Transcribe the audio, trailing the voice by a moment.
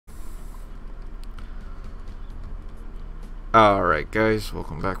Alright guys,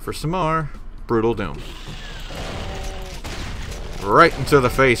 welcome back for some more Brutal Doom. Right into the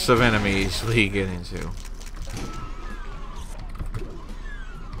face of enemies we get into.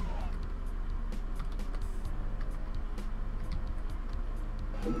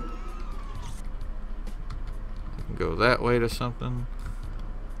 I can go that way to something.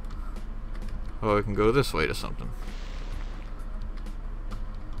 Oh, I can go this way to something.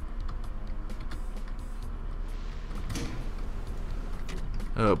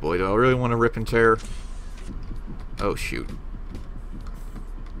 Oh boy, do I really want to rip and tear? Oh shoot.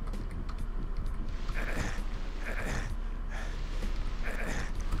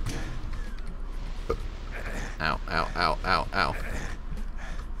 Ow, ow, ow, ow, ow.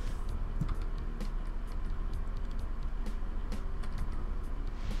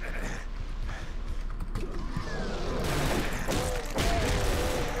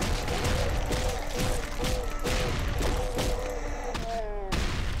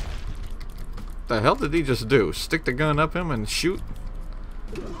 What the hell did he just do? Stick the gun up him and shoot?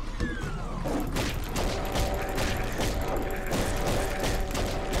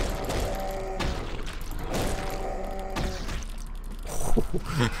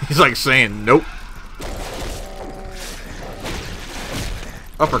 He's like saying nope.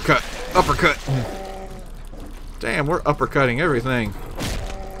 Uppercut, uppercut. Damn, we're uppercutting everything.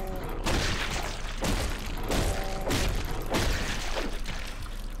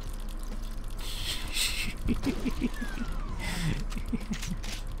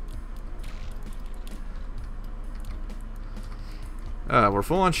 We're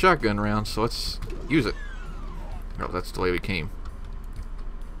full on shotgun rounds, so let's use it. Oh, that's the way we came.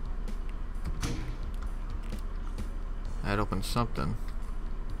 That opens something.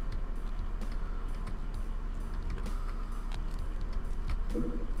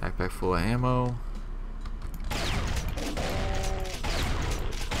 Backpack full of ammo.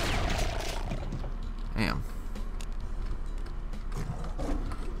 Damn.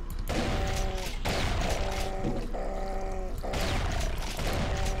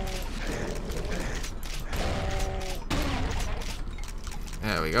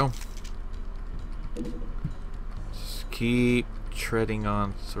 There we go. Just keep treading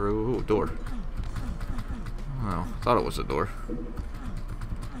on through. Ooh, door. Oh, thought it was a door.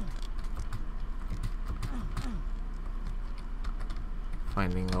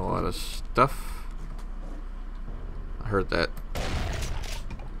 Finding a lot of stuff. I heard that.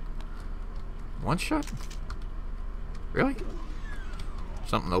 One shot? Really?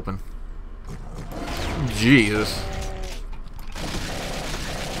 Something open. Jesus.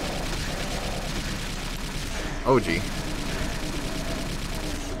 Oh gee.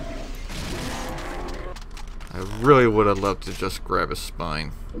 I really would have loved to just grab his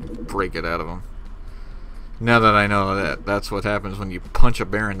spine, break it out of him. Now that I know that that's what happens when you punch a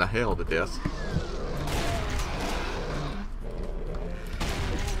bear in the hell to death.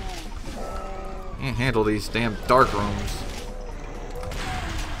 Can't handle these damn dark rooms.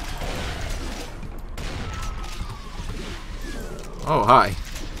 Oh, hi.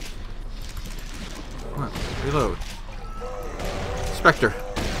 Come on, reload. Spectre.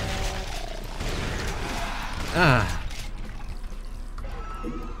 Ah.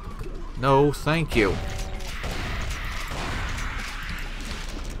 No, thank you.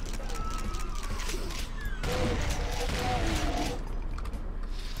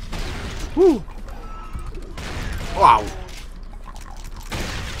 Woo. Wow.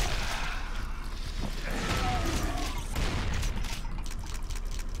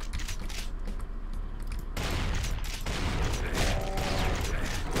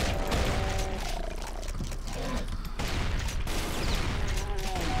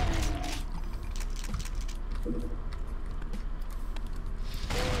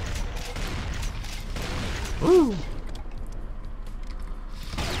 Ooh.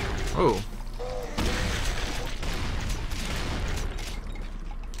 Oh.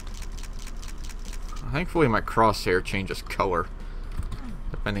 Thankfully my crosshair changes color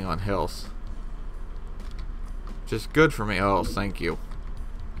depending on health. Which is good for me. Oh, thank you.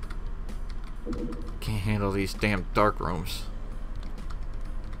 Can't handle these damn dark rooms.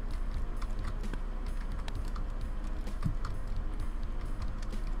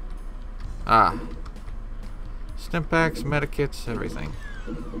 Ah. Stim packs, medikits, everything.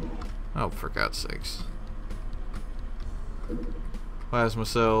 Oh, for God's sakes. Plasma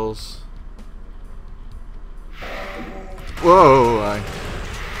cells. Whoa!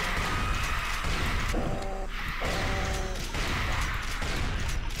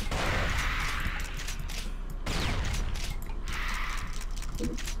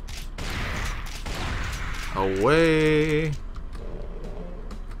 Away.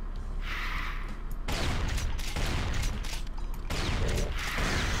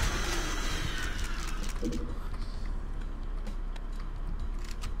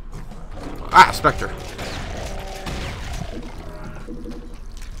 Ah, Spectre.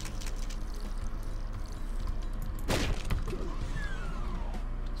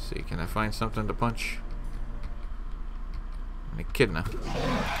 Let's see, can I find something to punch? An echidna.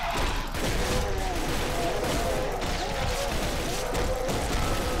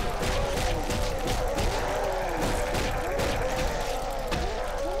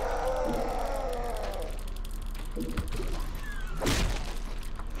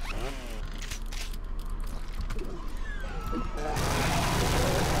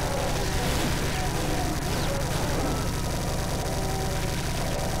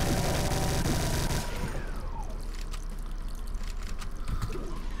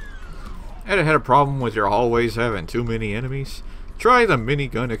 Ever had a problem with your hallways having too many enemies? Try the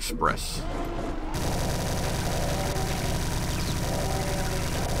Minigun Express.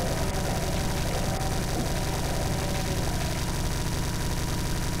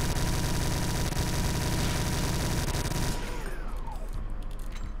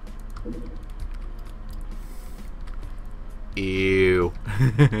 Ew.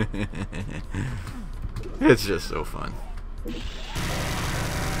 It's just so fun.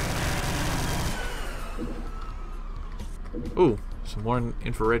 Ooh, some more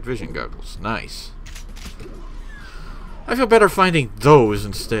infrared vision goggles. Nice. I feel better finding those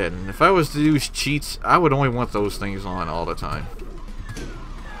instead. And if I was to use cheats, I would only want those things on all the time.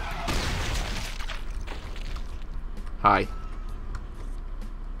 Hi.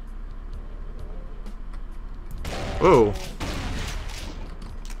 Whoa.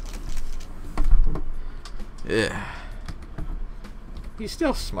 Yeah. He's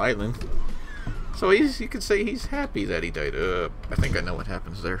still smiling. So you could say he's happy that he died. I think I know what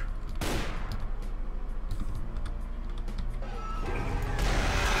happens there.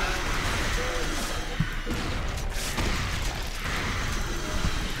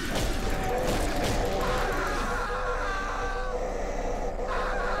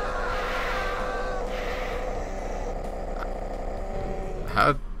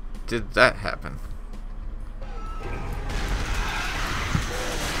 How did that happen?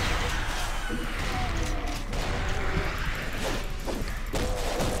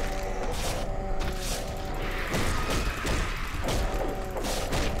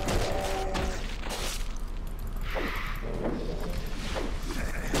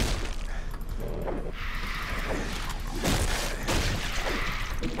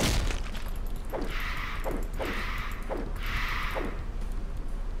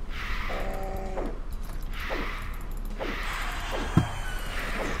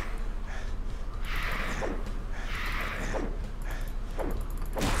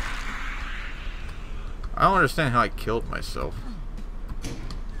 I don't understand how I killed myself.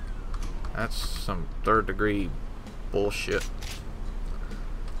 That's some third-degree bullshit.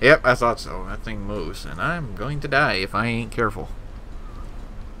 Yep, I thought so. That thing moves, and I'm going to die if I ain't careful.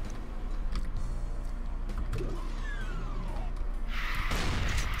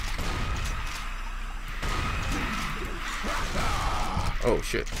 Oh,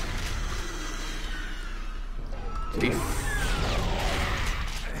 shit. Did he...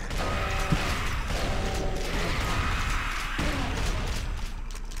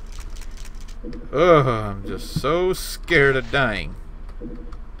 Ugh, I'm just so scared of dying.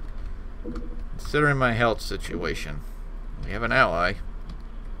 Considering my health situation. We have an ally.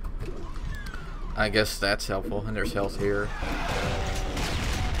 I guess that's helpful. And there's health here.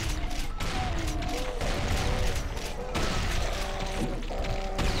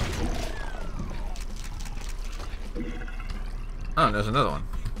 Oh, and there's another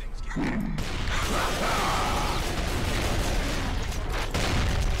one.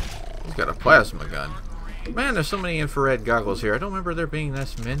 He's got a plasma gun. Man, there's so many infrared goggles here. I don't remember there being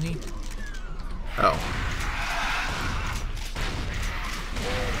this many. Oh.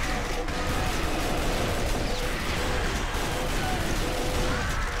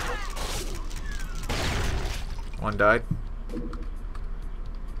 One died.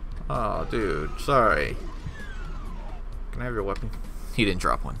 Oh, dude. Sorry. Can I have your weapon? He didn't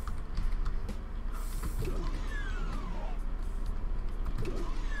drop one.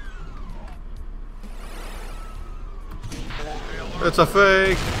 It's a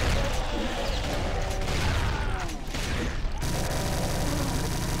fake!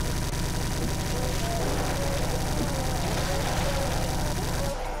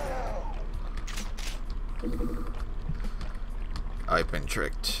 I've been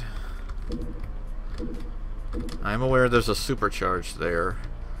tricked. I'm aware there's a supercharge there.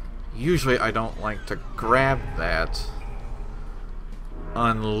 Usually I don't like to grab that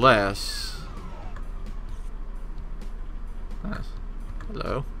unless...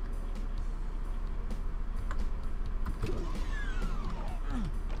 Hello.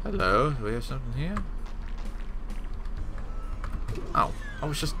 Hello, do we have something here? Oh, I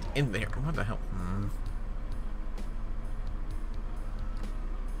was just in there. What the hell?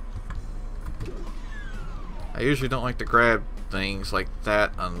 I usually don't like to grab things like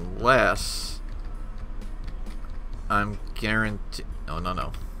that unless I'm guaranteed...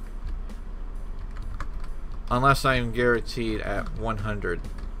 No. Unless I'm guaranteed at 100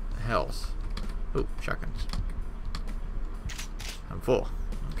 health. Ooh, shotguns. I'm full.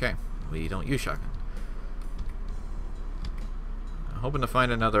 Okay, we don't use shotgun. I'm hoping to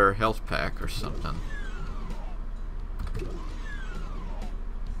find another health pack or something.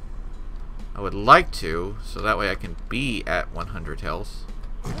 I would like to, so that way I can be at 100 health.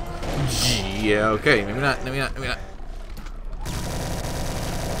 Yeah, okay, maybe not.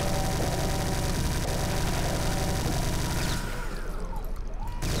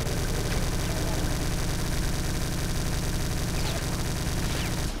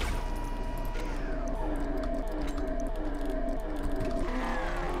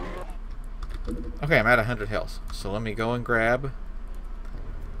 Okay, I'm at 100 health, so let me go and grab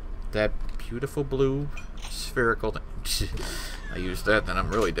that beautiful blue spherical thing. I used that, then I'm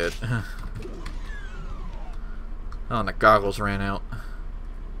really dead. Oh, and the goggles ran out.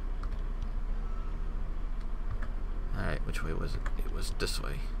 Alright, which way was it? It was this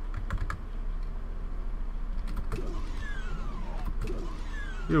way.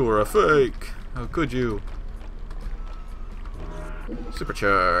 You were a fake! How could you?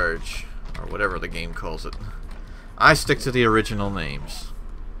 Supercharge. Or whatever the game calls it. I stick to the original names.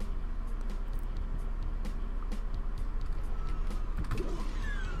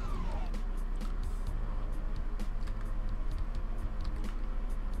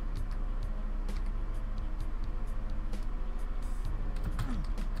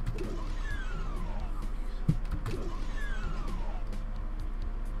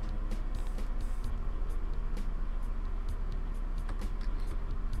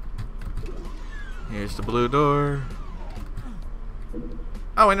 Here's the blue door.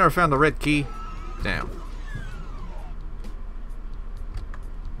 Oh, I never found the red key. Damn.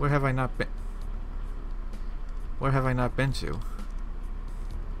 Where have I not been? Where have I not been to?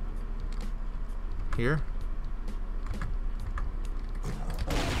 Here?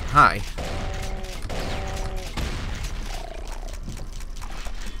 Hi.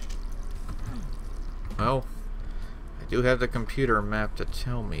 Well, I do have the computer map to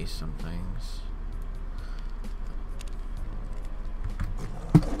tell me some things.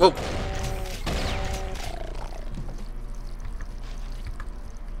 Whoa!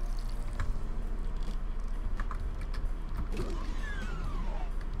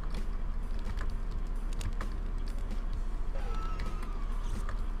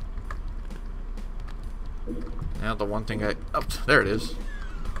 Now the one thing oh, there it is.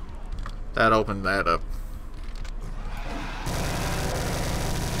 That opened that up.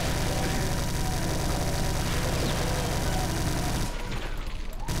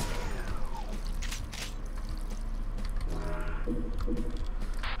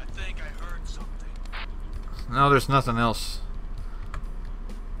 No, there's nothing else.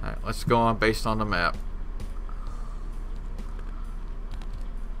 Alright, let's go on based on the map.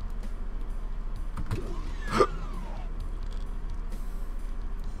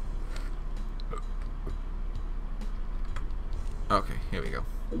 Okay, here we go.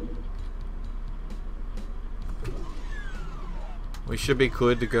 We should be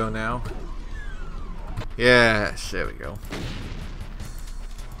good to go now. Yes, there we go.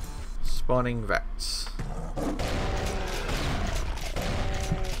 Spawning vats.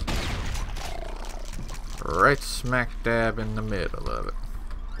 Right smack dab in the middle of it.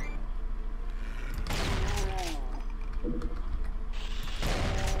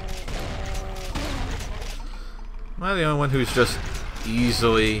 Am I the only one who's just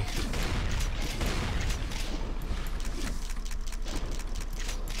easily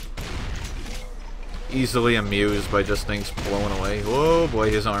amused by just things blowing away? Whoa boy,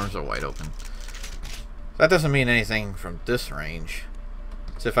 his arms are wide open. That doesn't mean anything from this range.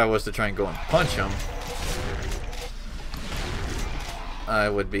 So if I was to try and go and punch him, I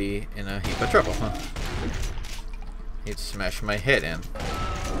would be in a heap of trouble, huh? He'd smash my head in.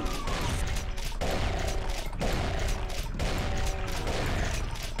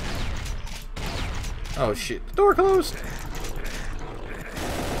 Oh shit, the door closed!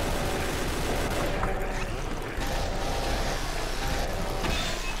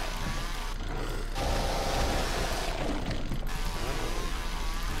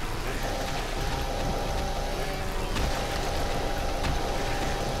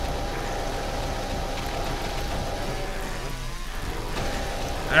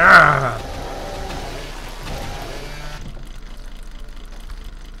 Ah!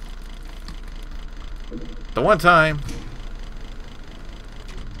 The one time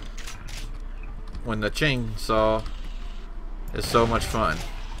when the chainsaw is so much fun.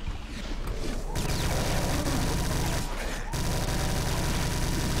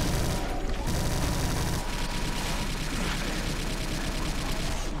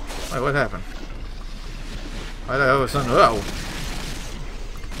 Wait, what happened? Why the hell was something? Oh!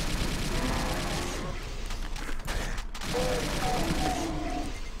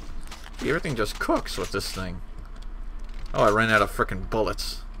 Everything just cooks with this thing. Oh, I ran out of frickin'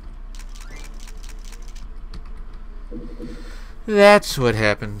 bullets. That's what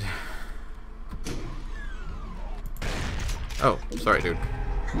happened. Oh, sorry, dude.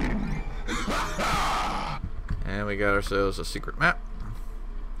 And we got ourselves a secret map.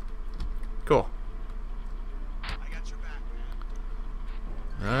 Cool. I got your back,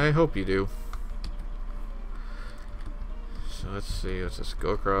 man. I hope you do. So let's see, let's just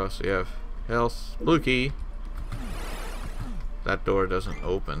go across. We have health, blue key. That door doesn't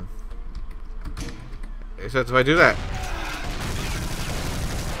open. Except if I do that.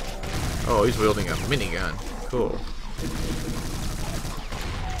 Oh, he's wielding a minigun. Cool.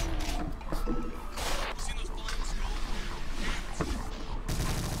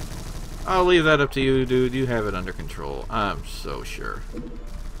 I'll leave that up to you, dude. You have it under control. I'm so sure.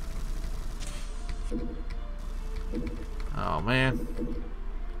 Oh, man.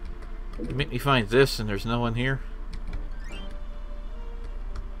 You make me find this and there's no one here?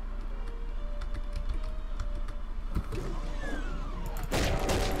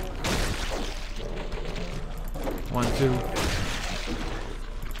 One, two.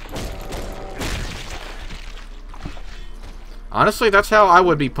 Honestly, that's how I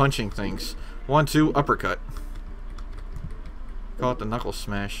would be punching things. 1, 2, uppercut. Call it the knuckle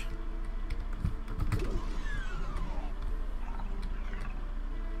smash.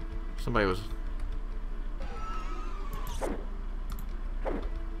 Somebody was...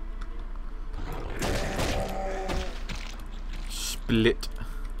 Split.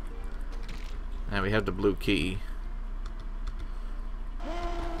 And we have the blue key.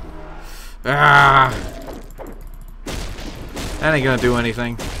 Ah! That ain't gonna do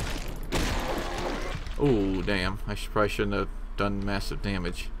anything. Ooh, damn. I probably shouldn't have done massive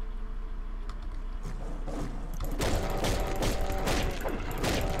damage.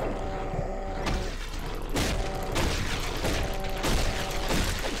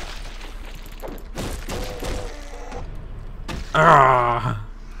 Ah!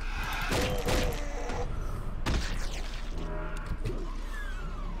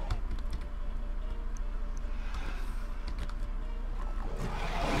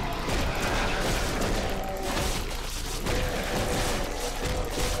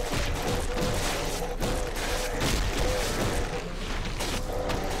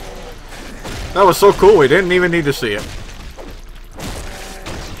 That was so cool, we didn't even need to see it.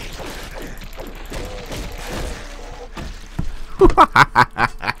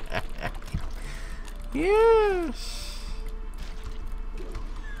 Yes.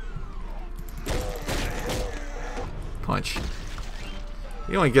 Punch.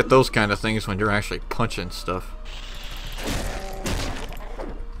 You only get those kind of things when you're actually punching stuff.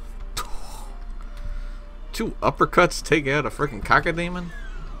 2 uppercuts take out a freaking cockademon?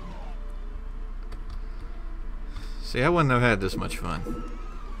 See, I wouldn't have had this much fun.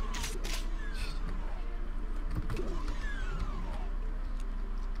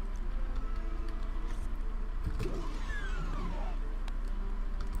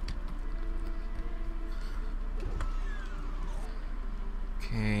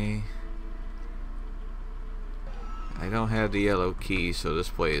 Okay. I don't have the yellow key, so this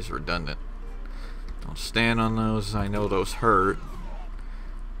play is redundant. Don't stand on those. I know those hurt.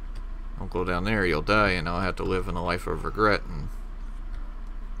 Don't go down there, you'll die, and I'll have to live in a life of regret and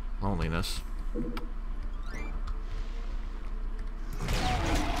loneliness.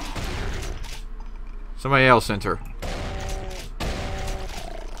 Somebody else enter.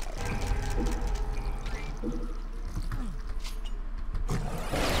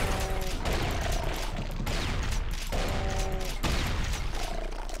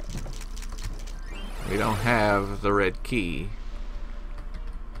 We don't have the red key.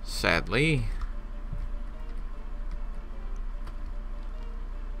 Sadly.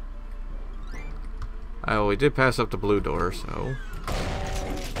 Oh, we did pass up the blue door, so...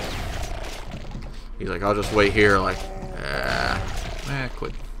 He's like, I'll just wait here, like...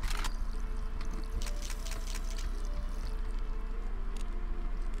 quit.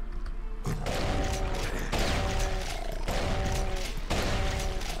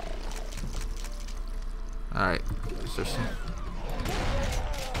 Alright. Is there some...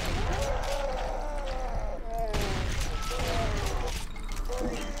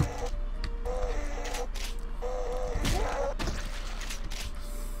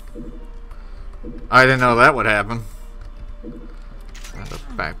 I didn't know that would happen. Got a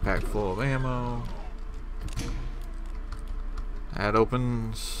backpack full of ammo. That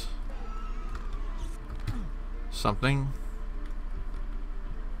opens something.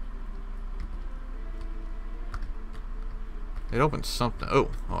 It opens something. Oh,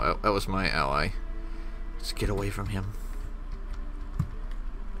 that was my ally. Let's get away from him.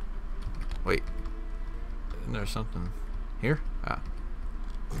 Wait. Isn't there something here? Ah.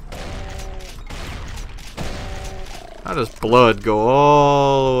 How does blood go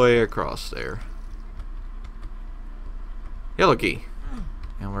all the way across there? Yellow key.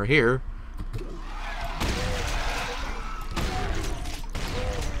 And we're here.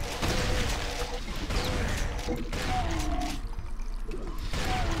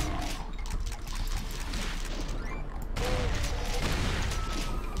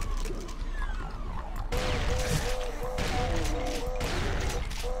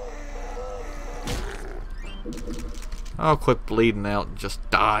 I'll quit bleeding out and just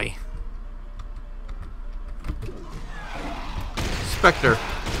die. Spectre.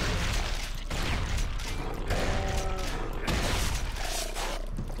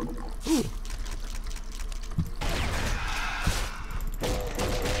 Ooh.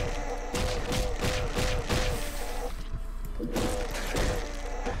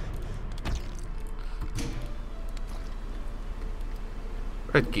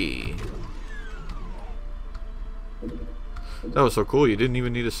 Red key. That was so cool, you didn't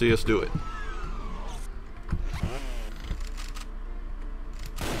even need to see us do it.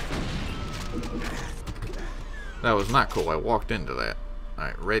 That was not cool, I walked into that.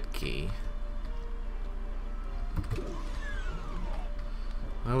 Alright, red key.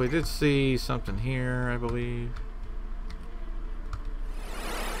 Well, we did see something here, I believe.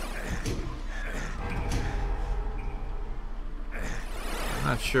 I'm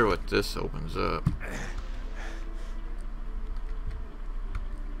not sure what this opens up.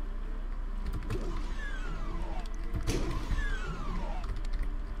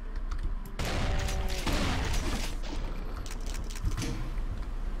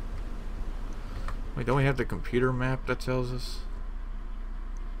 Wait, don't we have the computer map that tells us?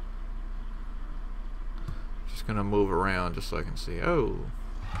 Just gonna move around just so I can see. Oh.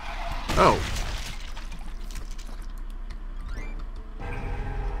 Oh.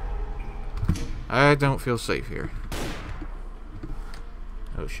 I don't feel safe here.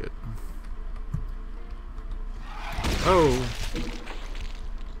 Oh shit. Oh.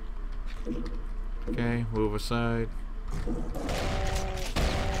 Okay, move aside.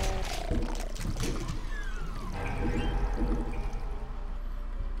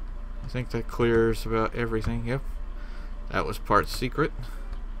 I think that clears about everything. Yep. That was part secret.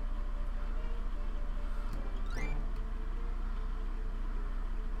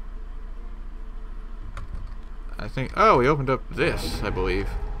 I think... Oh, we opened up this, I believe.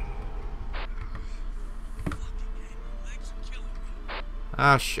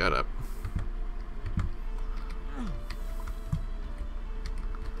 Ah, shut up.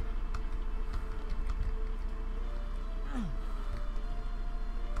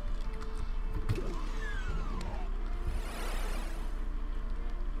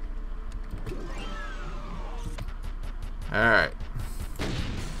 Alright.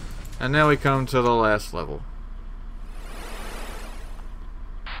 And now we come to the last level.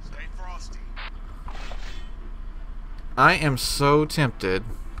 Stay frosty. I am so tempted.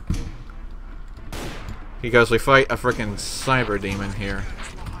 Because we fight a freaking cyber demon here.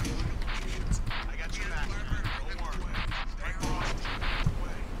 I got your back. Don't worry. Stay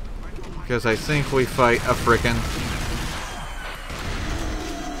frosty. Because I think we fight a freaking...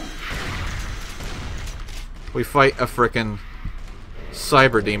 We fight a frickin'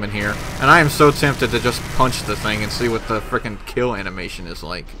 cyber demon here. And I am so tempted to just punch the thing and see what the frickin' kill animation is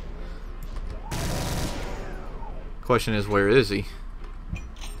like. Question is, where is he?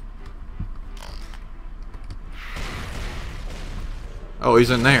 Oh, he's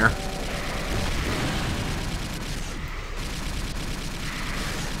in there.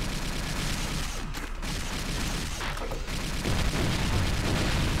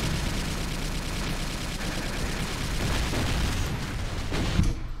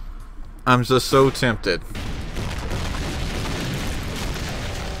 I'm just so tempted.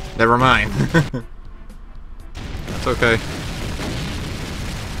 Never mind. It's okay.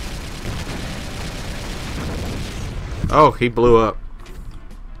 Oh, he blew up.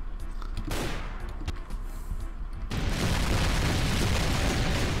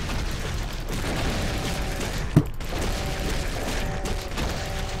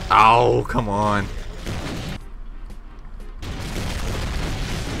 Oh, come on.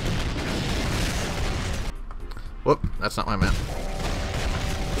 Whoop, that's not what I meant.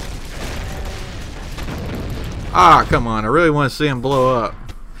 Ah, come on. I really want to see him blow up.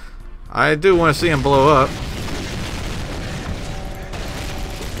 I do want to see him blow up.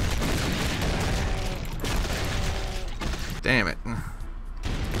 Damn it.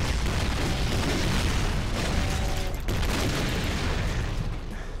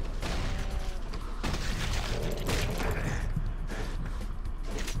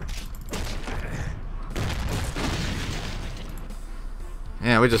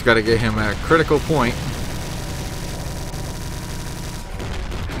 Yeah, we just got to get him at a critical point.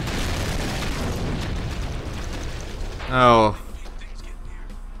 Oh.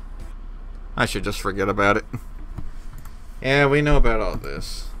 I should just forget about it. Yeah, we know about all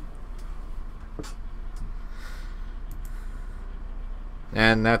this.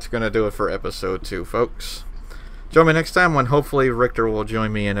 And that's going to do it for episode 2, folks. Join me next time when hopefully Richter will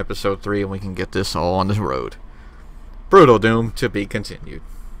join me in episode 3 and we can get this all on the road. Brutal Doom to be continued.